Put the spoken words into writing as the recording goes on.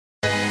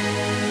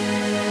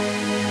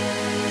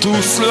Too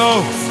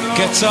slow,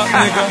 catch up,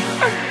 nigga.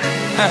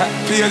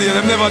 Failure,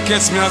 them never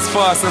catch me as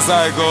fast as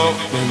I go.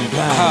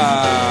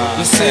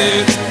 You see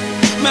it?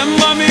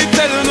 Remember me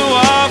tell you no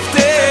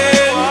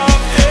often.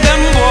 Them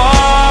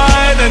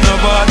boy, they no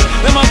bad.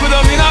 Them a put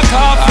them in a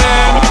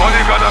coffin.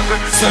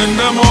 Send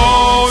them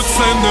out,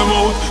 send them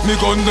out. Me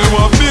gun them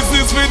a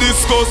business we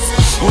discuss.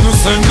 Wanna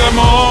send them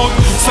out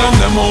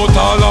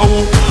all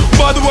out.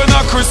 Bad when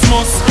a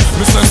Christmas.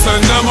 Me say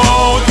send them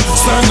out,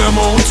 send them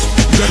out.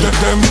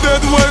 Them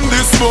dead when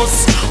this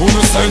bus.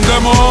 Wanna send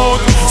them out,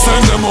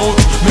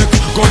 make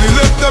God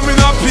let them in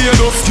a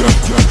paid up.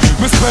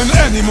 Me spend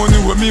any money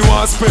when me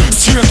want spend.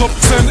 Straight up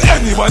send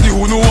anybody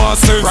who know want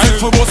send.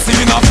 Rifle busting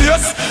in a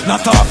face, not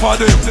half of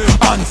them.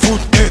 And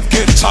foot head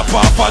get chop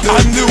off of them.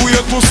 And the way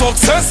to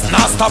success,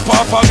 not stop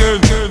off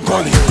again.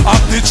 Gully,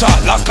 up the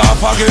chat, lock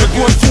off again.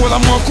 Gold full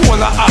of more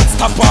cola, and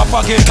stop off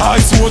again.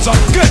 Guys soldier,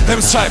 get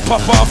them stripe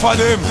pop off of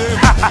them.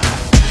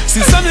 See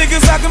some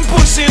niggas I can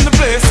push in the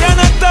place. You're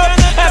not done,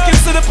 I can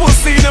see the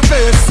pussy in the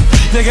face.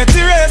 You get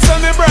erased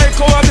on the bright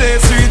cover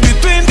blaze. Read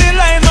between the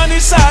line and the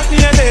shot me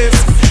a lace.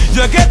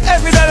 You get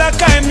every dollar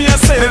kind me a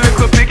save. The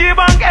little piggy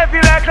bank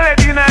every like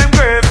lead in I'm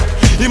grave.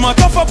 Him a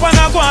tough up and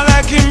a go on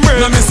like him brave.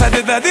 Now me say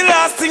that the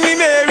last thing me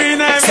marry in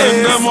I'm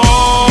send them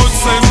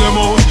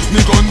out,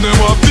 me gun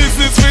them a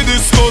business we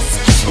discuss.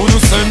 Wanna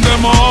send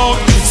them out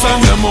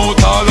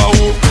all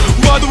out.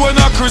 Bad when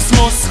a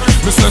Christmas.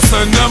 Me say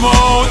send them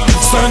out.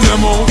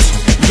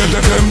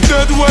 Them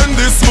dead when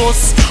this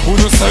bus.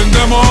 Wanna send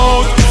them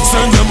out.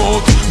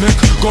 Make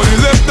God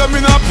left them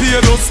in a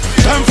paid us.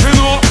 Them fi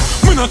know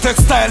me no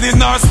textile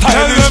in our stylish.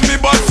 Tell them me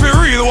bad for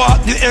real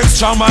walk the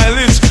extra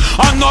mileage.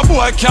 And no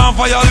boy can't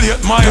violate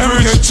my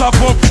bridge. Get chop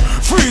up,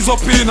 freeze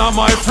up in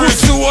my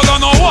fridge. The whole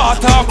of no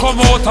water come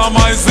out of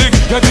my zinc.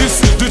 Yeah, this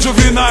the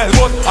juvenile,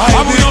 but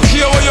we don't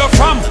care where you're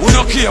from. We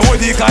don't care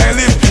where the guy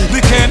live.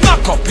 They can't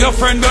knock up your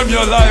friend them you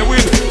lie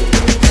with.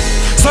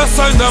 So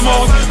send them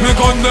out, me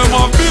gun them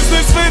on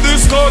business we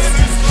discuss.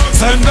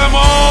 Send them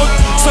out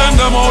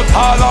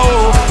all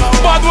out.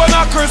 Bad when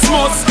a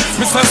Christmas.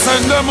 Me say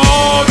send them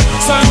out.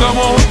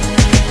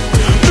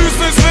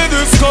 Business we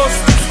discuss.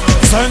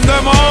 Send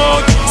them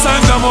out.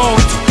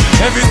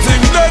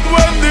 Everything dead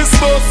when this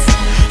bus.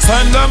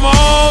 Send them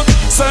out.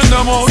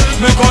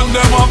 Me gun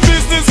them on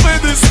business we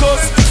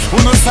discuss.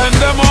 Wanna send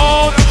them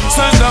out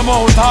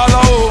all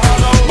out.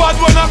 Bad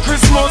when a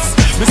Christmas.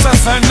 Me say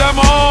send them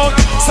out.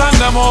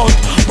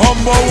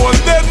 Bumbo was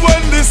dead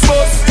when this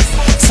bus.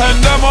 Send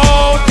them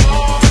out.